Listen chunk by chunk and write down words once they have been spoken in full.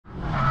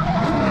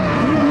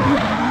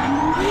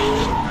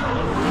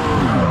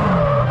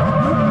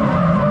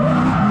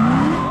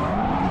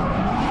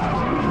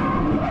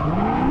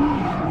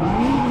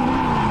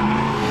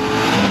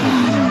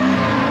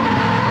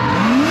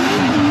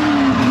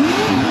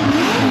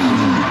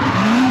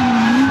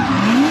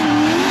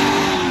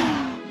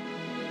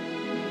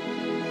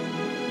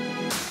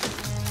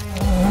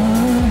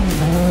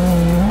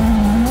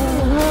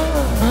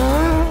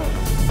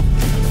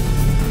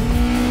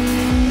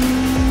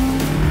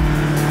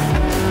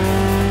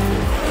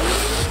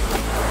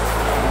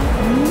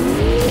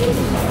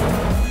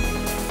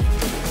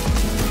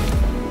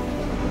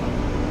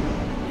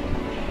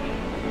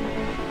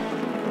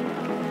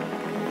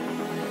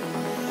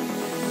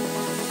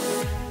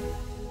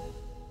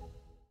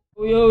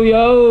Yo,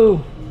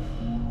 yo!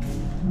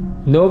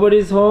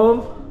 Nobody's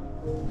home?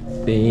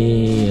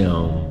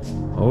 Damn.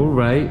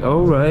 Alright,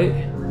 alright.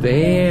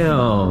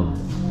 Damn.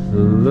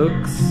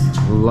 Looks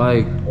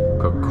like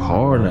a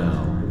car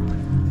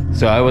now.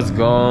 So I was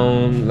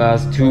gone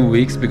last 2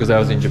 weeks because I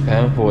was in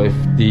Japan for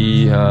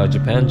the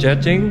Japan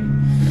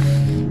jetting.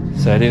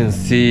 So I didn't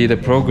see the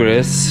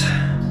progress.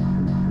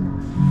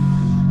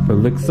 But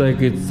looks like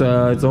it's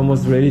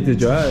almost ready to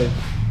drive.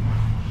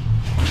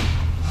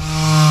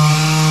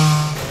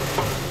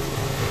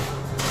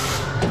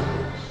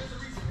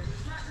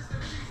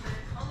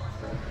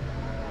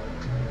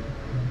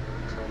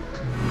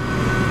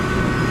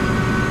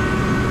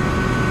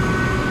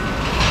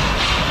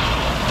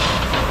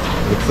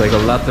 Looks like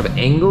a lot of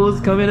angles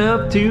coming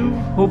up too,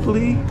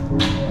 hopefully.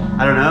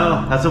 I don't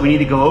know. That's what we need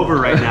to go over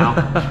right now.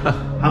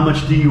 How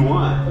much do you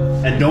want?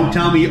 And don't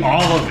tell me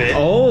all of it.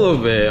 All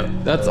of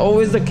it. That's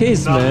always the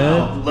case, man.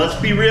 No. Let's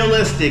be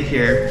realistic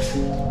here.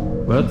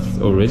 That's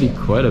already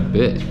quite a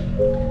bit.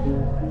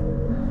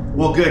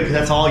 Well, good, because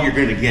that's all you're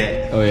gonna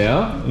get. Oh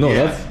yeah? No,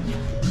 Yeah.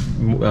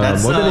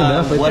 that's more than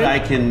enough. What I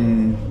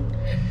can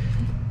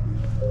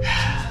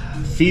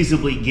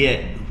feasibly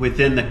get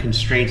within the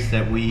constraints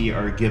that we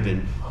are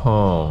given.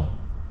 Oh.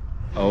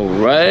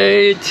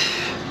 Alright.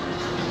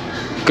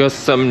 Got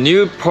some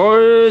new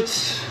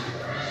parts.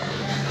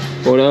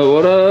 What up,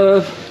 what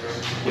up?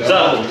 What's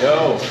up?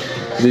 Yo.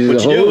 These are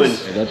the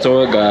hose. That's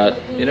all I got.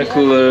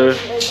 Intercooler.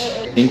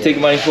 Intake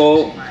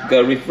manifold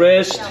got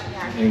refreshed.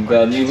 And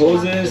got new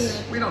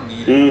hoses. We don't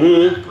need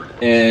it.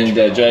 And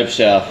the drive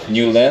shaft,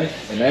 new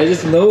length. And I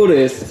just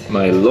noticed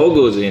my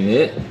logo's in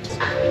it.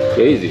 It's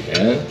crazy,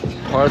 man.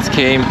 Parts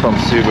came from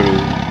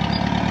Subaru.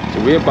 The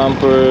rear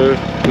bumper,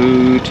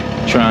 hood,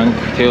 trunk,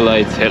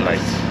 taillights,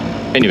 headlights.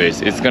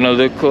 Anyways, it's gonna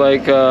look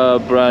like a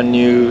brand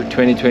new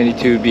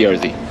 2022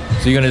 BRZ.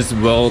 So you're gonna just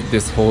weld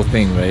this whole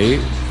thing, right?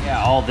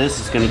 Yeah, all this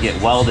is gonna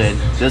get welded.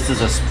 This is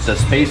the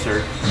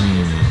spacer.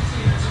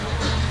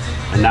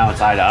 And now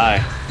it's eye to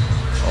eye.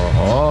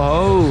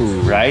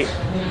 Oh, right?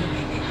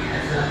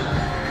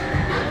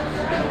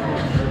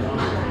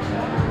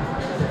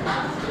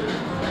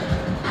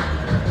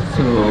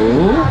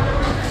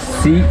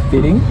 So, seat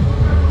fitting.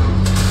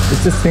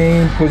 It's the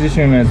same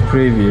position as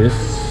previous.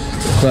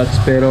 Clutch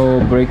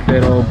pedal, brake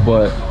pedal,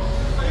 but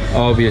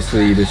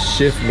obviously the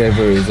shift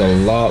lever is a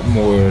lot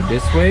more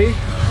this way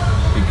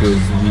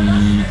because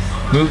we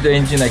moved the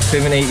engine like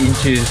 7-8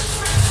 inches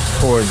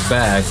towards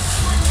back.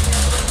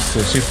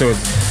 So shifter was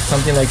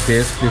something like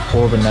this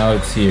before, but now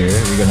it's here.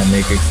 We're gonna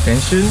make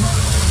extension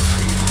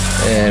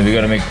and we're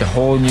gonna make the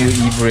whole new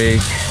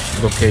e-brake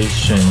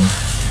location.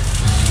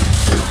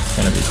 It's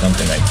gonna be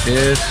something like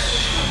this.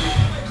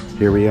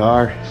 Here we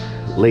are,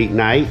 late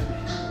night.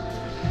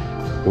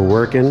 We're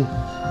working.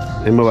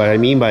 And what I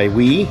mean by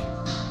we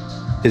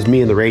is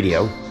me and the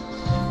radio.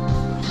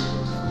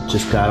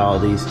 Just got all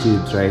these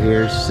tubes right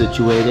here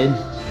situated.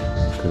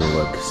 Gonna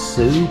look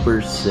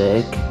super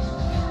sick.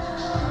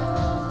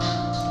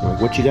 Like,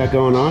 what you got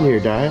going on here,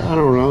 Di? I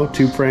don't know.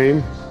 Tube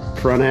frame,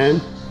 front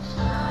end.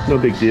 No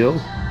big deal.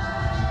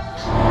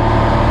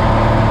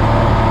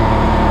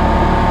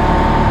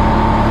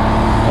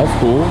 That's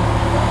cool.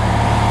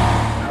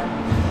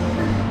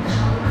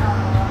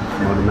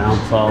 Motor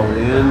mounts all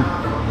in.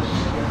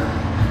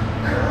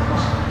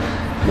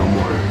 No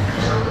more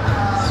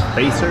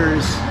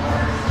spacers.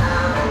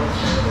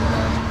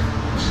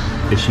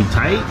 Is she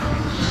tight?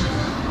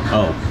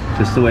 Oh,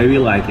 just the way we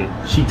like it.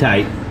 She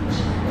tight.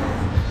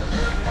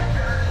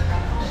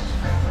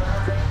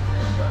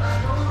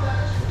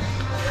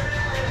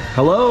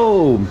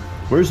 Hello.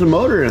 Where's the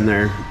motor in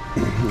there?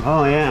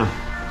 Oh yeah,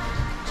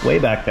 it's way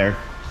back there.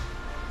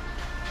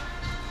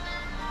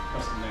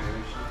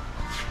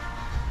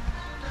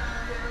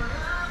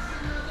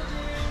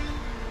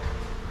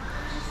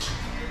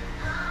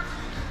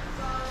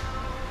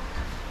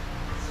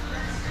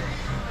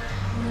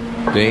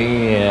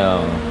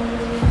 Damn.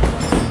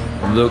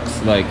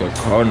 Looks like a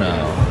car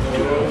now.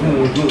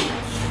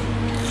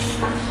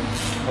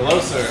 Hello,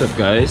 sir. What's up,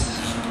 guys?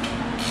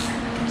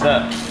 What's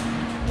up?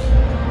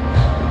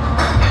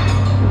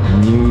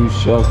 New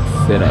shock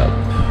setup.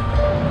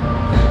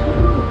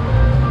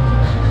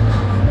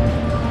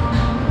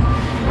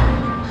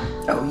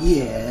 Oh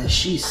yeah,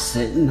 she's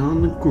sitting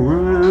on the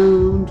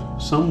ground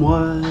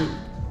somewhat.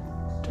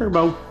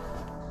 Turbo.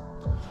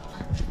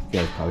 You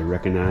guys probably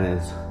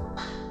recognize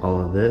all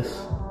of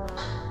this.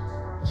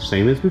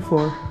 Same as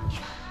before.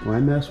 Why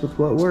mess with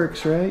what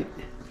works, right?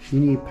 You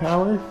need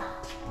power?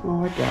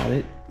 Oh, I got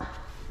it.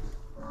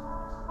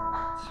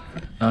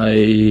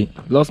 I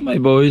lost my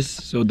voice,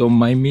 so don't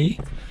mind me.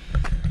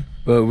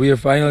 But we are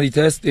finally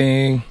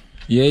testing.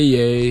 Yay,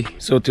 yay.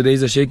 So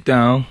today's a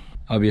shakedown.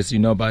 Obviously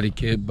no body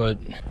kit, but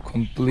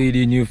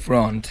completely new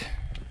front.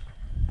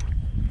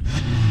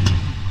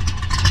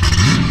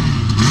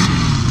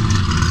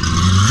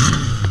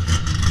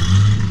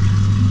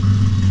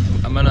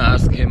 I'm gonna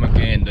ask him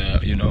again,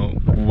 you know,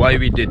 why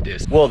we did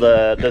this. Well,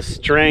 the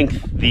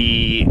strength,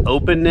 the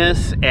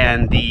openness,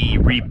 and the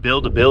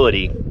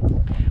rebuildability,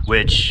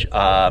 which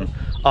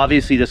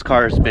Obviously, this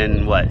car has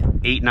been, what,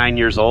 8-9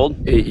 years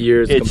old? 8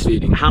 years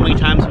completing. How many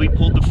times have we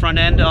pulled the front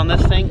end on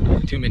this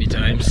thing? Too many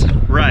times.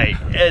 Right.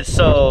 And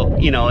so,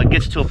 you know, it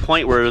gets to a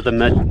point where the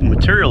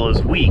material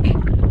is weak.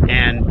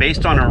 And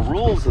based on our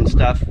rules and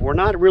stuff, we're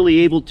not really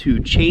able to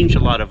change a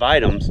lot of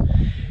items.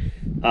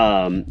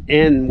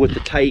 And with the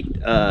tight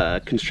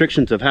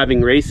constrictions of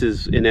having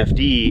races in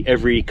FD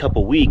every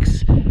couple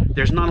weeks,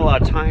 there's not a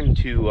lot of time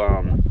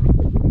to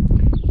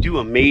do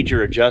a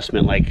major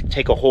adjustment, like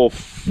take a whole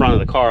front of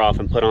the car off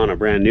and put on a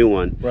brand new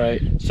one.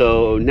 Right.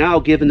 So now,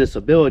 given this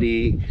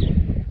ability,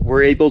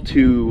 we're able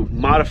to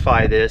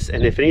modify this,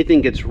 and if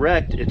anything gets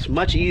wrecked, it's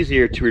much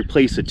easier to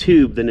replace a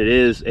tube than it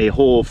is a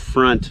whole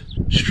front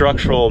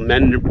structural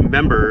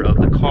member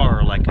of the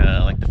car like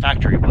the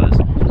factory was.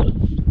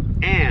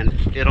 And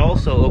it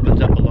also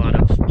opens up a lot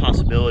of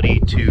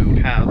possibility to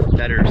have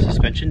better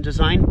suspension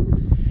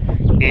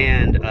design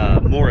and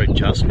more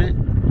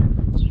adjustment.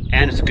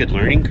 And it's a good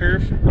learning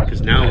curve,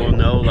 because now we'll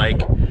know, like,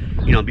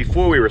 you know,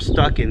 before we were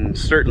stuck in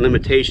certain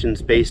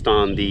limitations based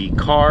on the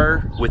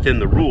car within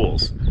the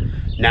rules.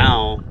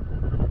 Now,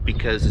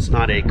 because it's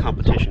not a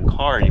competition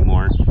car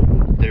anymore,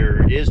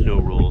 there is no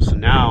rules. So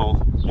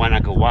now, why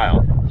not go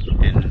wild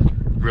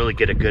and really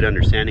get a good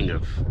understanding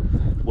of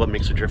what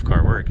makes a drift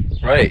car work?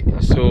 Right.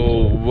 So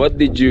what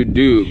did you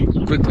do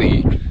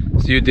quickly?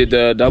 So you did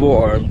the double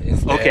arm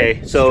instead.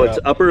 Okay, so it's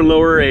upper and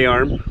lower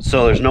A-arm,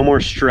 so there's no more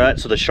strut.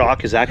 So the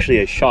shock is actually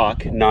a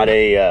shock, not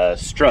a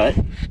strut,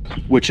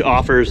 which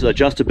offers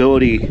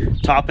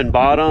adjustability top and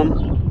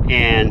bottom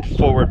and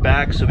forward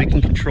back, so we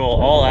can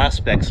control all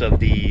aspects of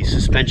the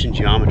suspension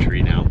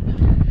geometry now.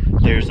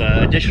 There's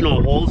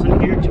additional holes in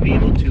here to be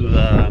able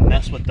to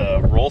mess with the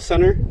roll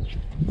center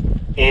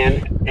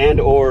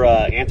and or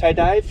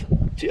anti-dive.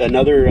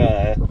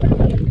 Another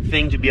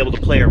thing to be able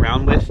to play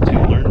around with to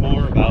learn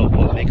more about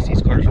what makes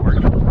these cars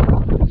work.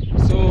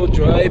 So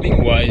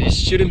driving wise, it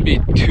shouldn't be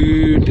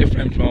too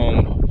different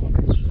from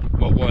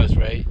what was,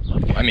 right?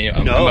 I mean,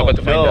 I'm about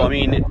to find out. I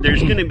mean,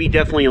 there's going to be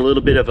definitely a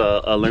little bit of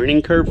a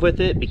learning curve with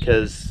it,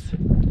 because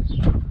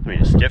I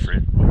mean, it's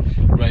different.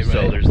 Right.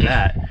 So there's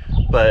that.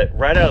 But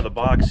right out of the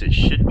box, it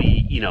should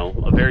be, you know,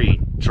 a very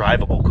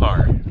drivable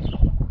car.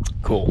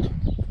 Cool.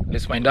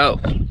 Let's find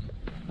out.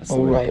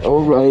 All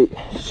right.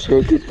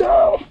 Shake it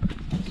down.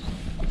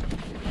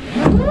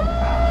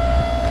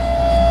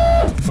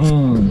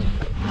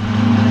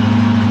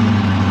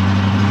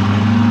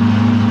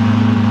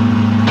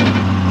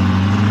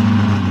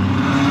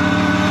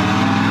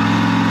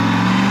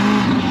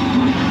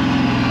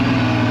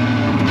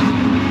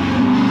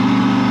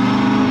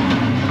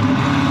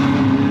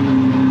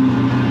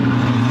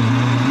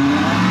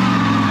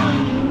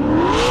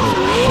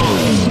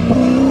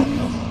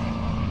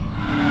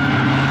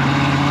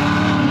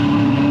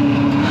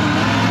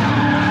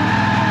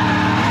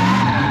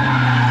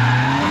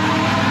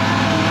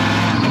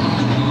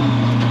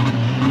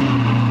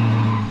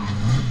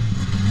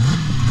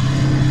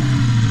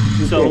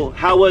 So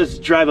how was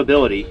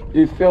drivability?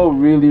 It felt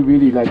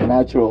really like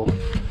natural.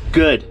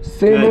 Good.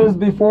 Same as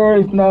before,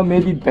 if not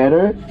maybe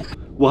better.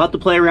 We'll have to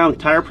play around with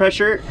tire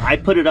pressure. I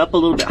put it up a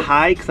little bit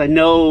high because I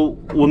know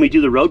when we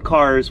do the road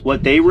cars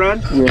what they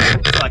run.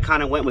 Yeah. So I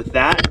kind of went with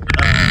that.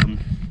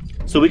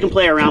 So we can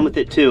play around with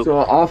it too. So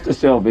off the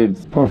shelf,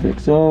 it's perfect.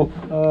 So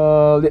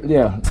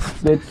yeah,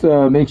 let's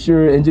make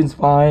sure engine's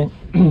fine.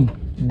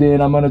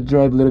 Then I'm gonna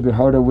drive a little bit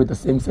harder with the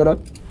same setup.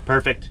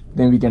 Perfect.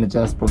 Then we can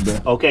adjust from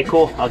there. Okay,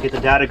 cool. I'll get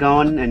the data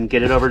going and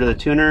get it over to the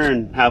tuner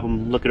and have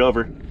them look it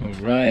over. All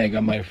right, I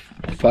got my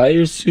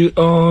fire suit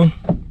on.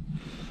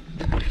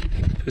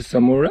 Put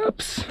some more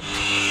reps.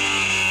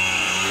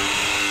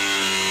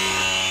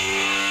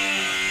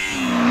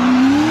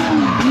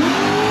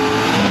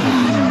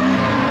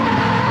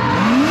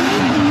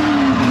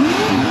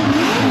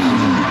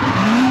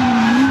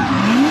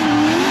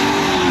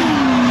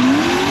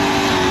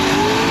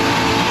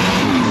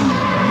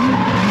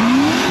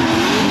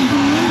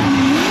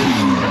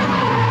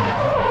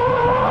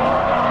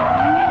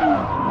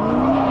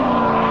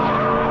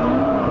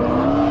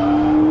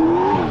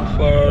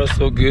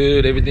 So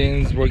good,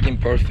 everything's working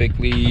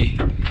perfectly.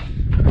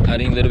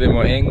 Adding a little bit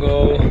more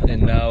angle,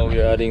 and now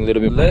we're adding a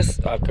little bit less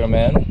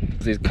Ackerman.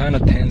 It kind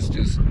of tends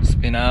to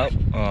spin out.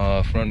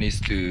 Front needs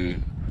to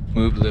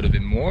move a little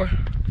bit more.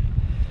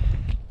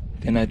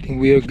 Then I think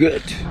we are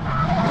good.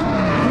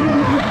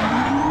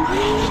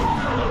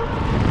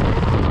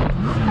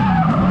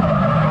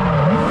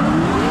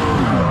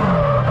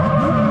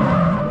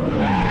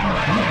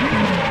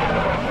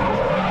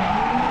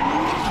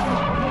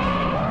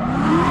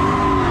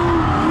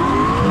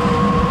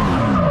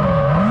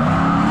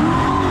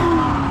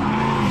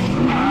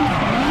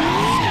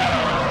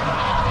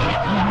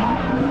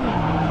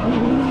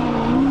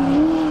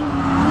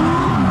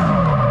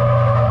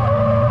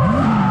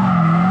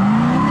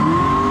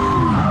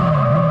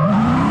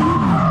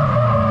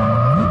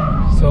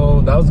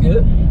 That was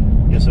good.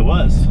 Yes, it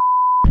was.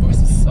 Of course,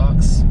 it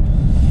sucks.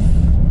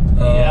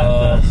 Yeah,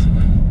 it does.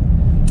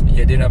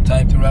 Yeah, didn't have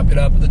time to wrap it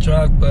up with the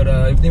truck, but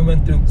everything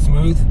went through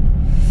smooth.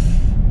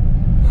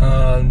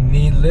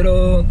 Need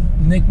little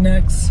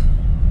knickknacks.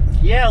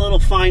 Yeah, a little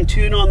fine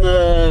tune on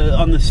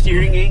the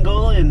steering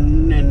angle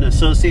and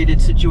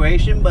associated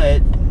situation,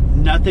 but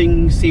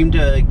nothing seemed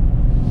to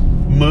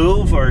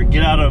move or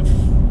get out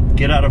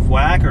of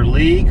whack or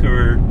leak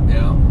or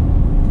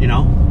you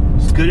know,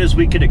 as good as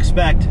we could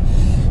expect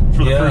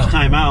for the first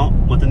time out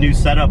with a new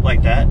setup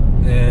like that.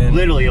 And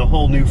literally a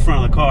whole new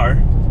front of the car.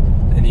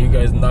 And you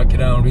guys knock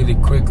it out really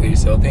quickly,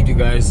 so thank you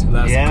guys.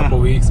 Last couple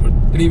weeks or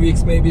 3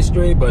 weeks maybe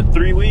straight, but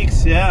 3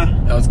 weeks, yeah.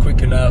 That was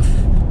quick enough.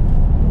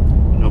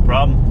 No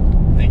problem.